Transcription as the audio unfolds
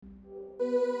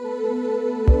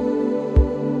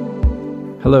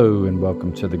Hello and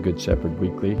welcome to the Good Shepherd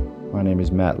Weekly. My name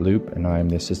is Matt Loop and I am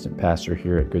the assistant pastor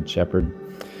here at Good Shepherd.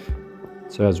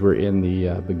 So as we're in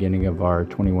the beginning of our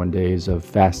 21 days of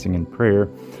fasting and prayer,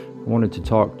 I wanted to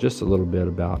talk just a little bit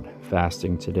about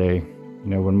fasting today. You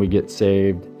know, when we get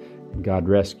saved, God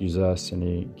rescues us and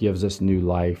He gives us new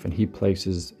life and He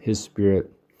places His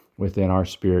Spirit within our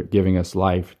spirit, giving us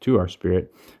life to our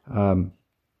spirit.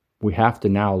 We have to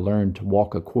now learn to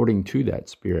walk according to that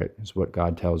Spirit, is what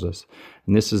God tells us.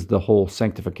 And this is the whole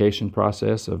sanctification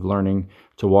process of learning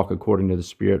to walk according to the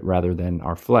Spirit rather than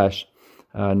our flesh.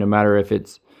 No matter if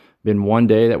it's been one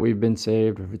day that we've been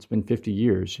saved or if it's been 50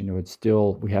 years, it's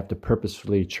still, we have to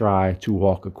purposefully try to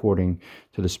walk according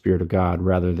to the Spirit of God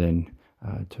rather than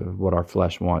to what our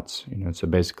flesh wants. So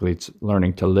basically it's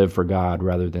learning to live for God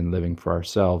rather than living for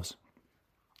ourselves.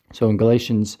 So in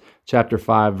Galatians chapter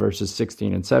 5, verses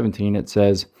 16 and 17, it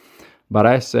says, "But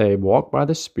I say, walk by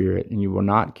the Spirit, and you will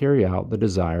not carry out the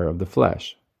desire of the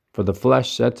flesh. For the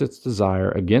flesh sets its desire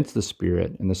against the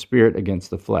Spirit, and the Spirit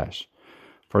against the flesh.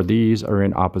 For these are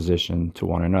in opposition to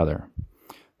one another."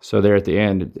 So there at the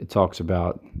end, it talks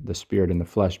about the Spirit and the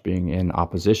flesh being in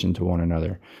opposition to one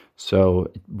another. So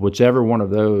whichever one of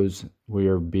those we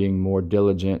are being more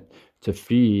diligent to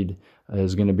feed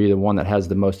is going to be the one that has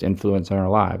the most influence in our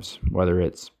lives, whether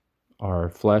it's our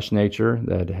flesh nature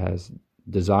that has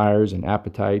desires and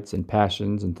appetites and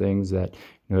passions and things that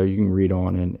you can read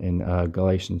on in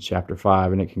Galatians chapter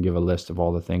 5, and it can give a list of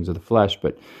all the things of the flesh.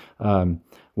 But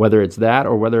whether it's that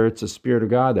or whether it's the Spirit of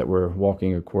God that we're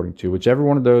walking according to, whichever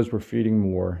one of those we're feeding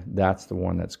more, that's the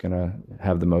one that's going to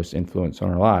have the most influence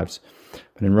on our lives.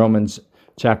 But in Romans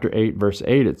chapter 8, verse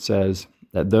 8, it says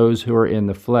that those who are in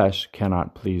the flesh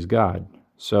cannot please God.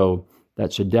 So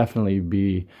that should definitely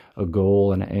be a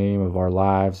goal and an aim of our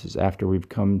lives, is after we've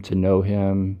come to know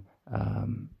Him,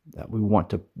 that we want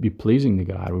to be pleasing to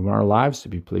God. We want our lives to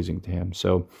be pleasing to Him.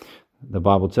 So the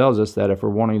Bible tells us that if we're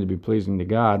wanting to be pleasing to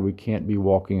God, we can't be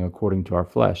walking according to our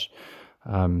flesh,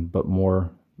 but more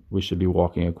we should be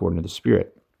walking according to the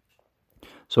Spirit.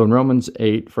 So in Romans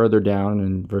 8, further down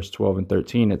in verse 12 and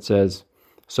 13, it says,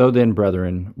 "So then,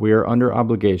 brethren, we are under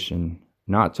obligation,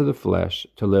 not to the flesh,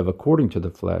 to live according to the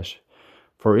flesh.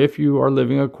 For if you are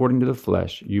living according to the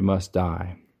flesh, you must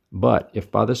die. But if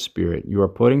by the Spirit you are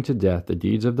putting to death the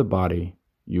deeds of the body,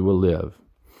 you will live."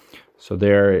 So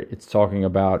there it's talking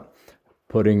about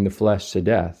putting the flesh to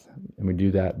death, and we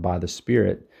do that by the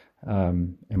Spirit.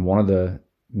 And one of the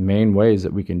main ways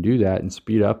that we can do that and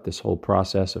speed up this whole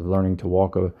process of learning to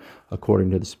walk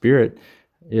according to the Spirit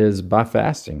is by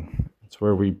fasting. It's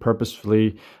where we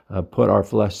purposefully put our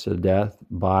flesh to death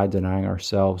by denying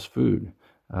ourselves food.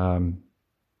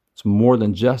 It's more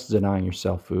than just denying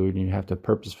yourself food. You have to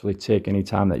purposefully take any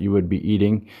time that you would be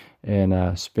eating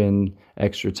and spend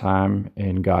extra time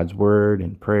in God's Word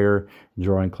and prayer,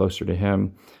 drawing closer to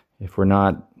Him. If we're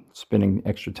not spending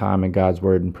extra time in God's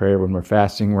Word and prayer when we're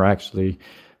fasting, we're actually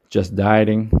just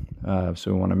dieting.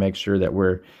 So we want to make sure that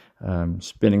we're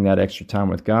spending that extra time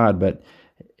with God. But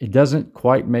it doesn't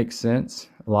quite make sense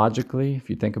logically, if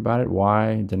you think about it,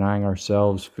 why denying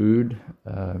ourselves food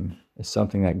is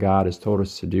something that God has told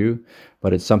us to do.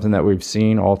 But it's something that we've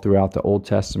seen all throughout the Old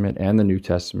Testament and the New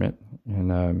Testament.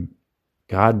 And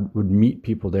God would meet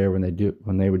people there when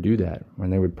they would do that, when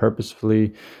they would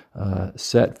purposefully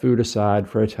set food aside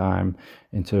for a time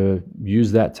and to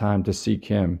use that time to seek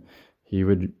Him. He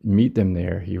would meet them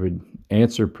there. He would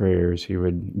answer prayers. He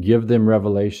would give them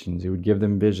revelations. He would give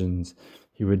them visions.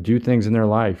 He would do things in their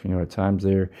life. At times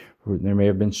there may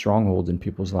have been strongholds in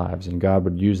people's lives, and God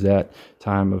would use that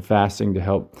time of fasting to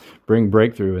help bring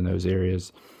breakthrough in those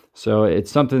areas. So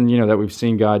it's something, that we've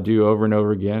seen God do over and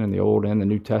over again in the Old and the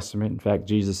New Testament. In fact,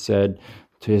 Jesus said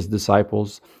to His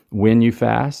disciples, "When you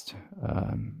fast,"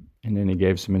 and then He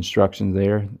gave some instructions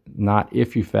there, not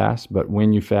if you fast, but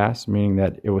when you fast, meaning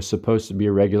that it was supposed to be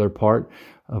a regular part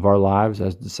of our lives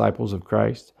as disciples of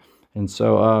Christ. And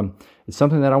so it's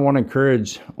something that I want to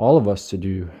encourage all of us to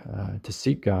do, to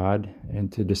seek God and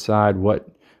to decide what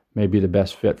may be the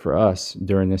best fit for us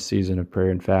during this season of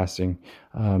prayer and fasting.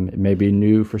 It may be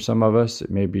new for some of us.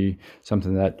 It may be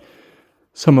something that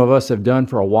some of us have done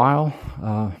for a while,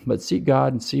 but seek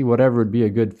God and see whatever would be a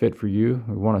good fit for you.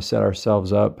 We want to set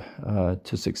ourselves up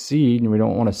to succeed, and we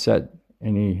don't want to set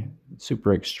any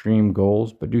super extreme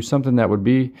goals, but do something that would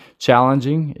be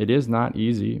challenging. It is not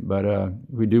easy, but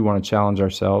we do want to challenge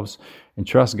ourselves and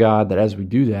trust God that as we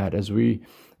do that, as we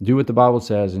do what the Bible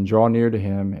says and draw near to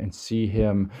Him and see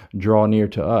Him draw near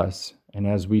to us, and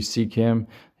as we seek Him,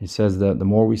 He says that the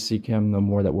more we seek Him, the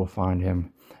more that we'll find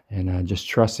Him. and just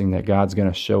trusting that God's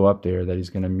going to show up there, that he's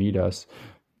going to meet us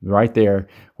right there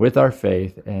with our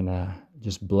faith, and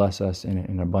just bless us in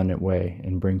an abundant way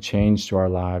and bring change to our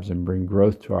lives and bring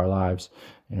growth to our lives.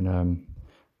 And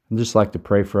I'd just like to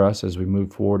pray for us as we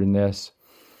move forward in this.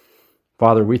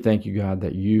 Father, we thank you, God,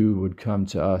 that you would come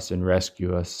to us and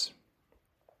rescue us.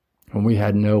 When we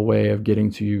had no way of getting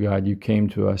to you, God, you came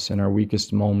to us in our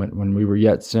weakest moment. When we were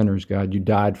yet sinners, God, you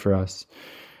died for us.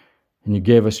 And you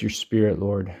gave us your Spirit,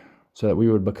 Lord, so that we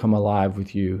would become alive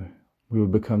with you. We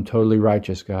would become totally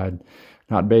righteous, God,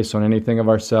 not based on anything of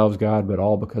ourselves, God, but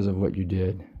all because of what you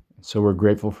did. So we're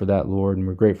grateful for that, Lord, and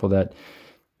we're grateful that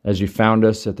as you found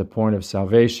us at the point of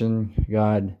salvation,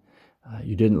 God,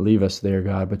 you didn't leave us there,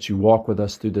 God, but you walk with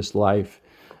us through this life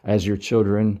as your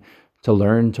children to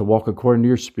learn to walk according to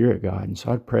your Spirit, God. And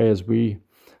so I pray as we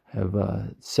have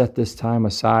set this time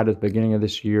aside at the beginning of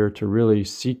this year to really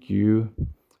seek you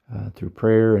through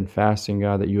prayer and fasting,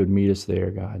 God, that you would meet us there,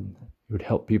 God. You would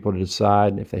help people to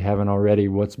decide, if they haven't already,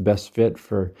 what's best fit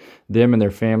for them and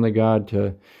their family, God,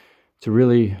 to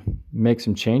really make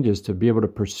some changes, to be able to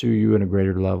pursue you in a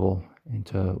greater level and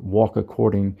to walk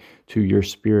according to your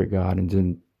Spirit, God, and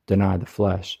to deny the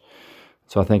flesh.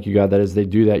 So I thank you, God, that as they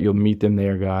do that, you'll meet them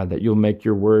there, God, that you'll make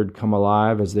your word come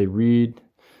alive as they read,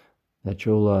 that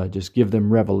you'll just give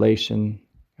them revelation.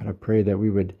 And I pray that we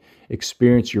would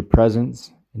experience your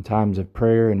presence in times of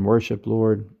prayer and worship,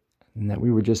 Lord, and that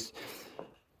we would just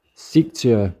seek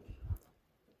to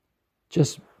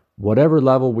just whatever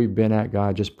level we've been at,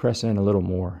 God, just press in a little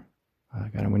more.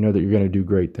 God, and we know that you're going to do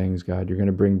great things, God. You're going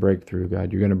to bring breakthrough,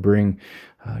 God. You're going to bring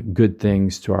good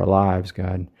things to our lives,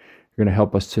 God. You're going to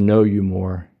help us to know you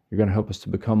more. You're going to help us to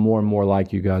become more and more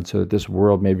like you, God, so that this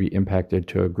world may be impacted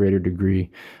to a greater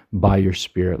degree by your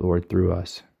Spirit, Lord, through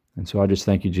us. And so I just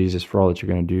thank you, Jesus, for all that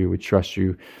you're going to do. We trust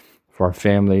you for our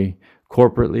family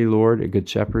corporately, Lord, at Good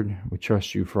Shepherd. We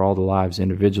trust you for all the lives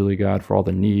individually, God, for all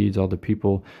the needs, all the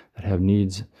people that have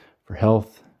needs for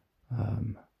health,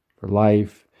 for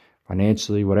life,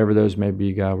 financially, whatever those may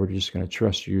be, God. We're just going to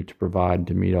trust you to provide and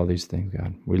to meet all these things,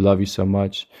 God. We love you so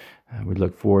much. We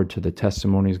look forward to the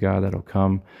testimonies, God, that'll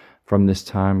come from this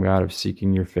time, God, of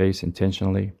seeking your face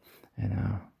intentionally.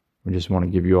 And we just want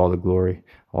to give you all the glory,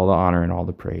 all the honor, and all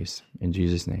the praise. In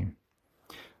Jesus' name.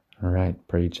 All right.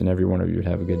 Pray each and every one of you would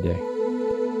have a good day.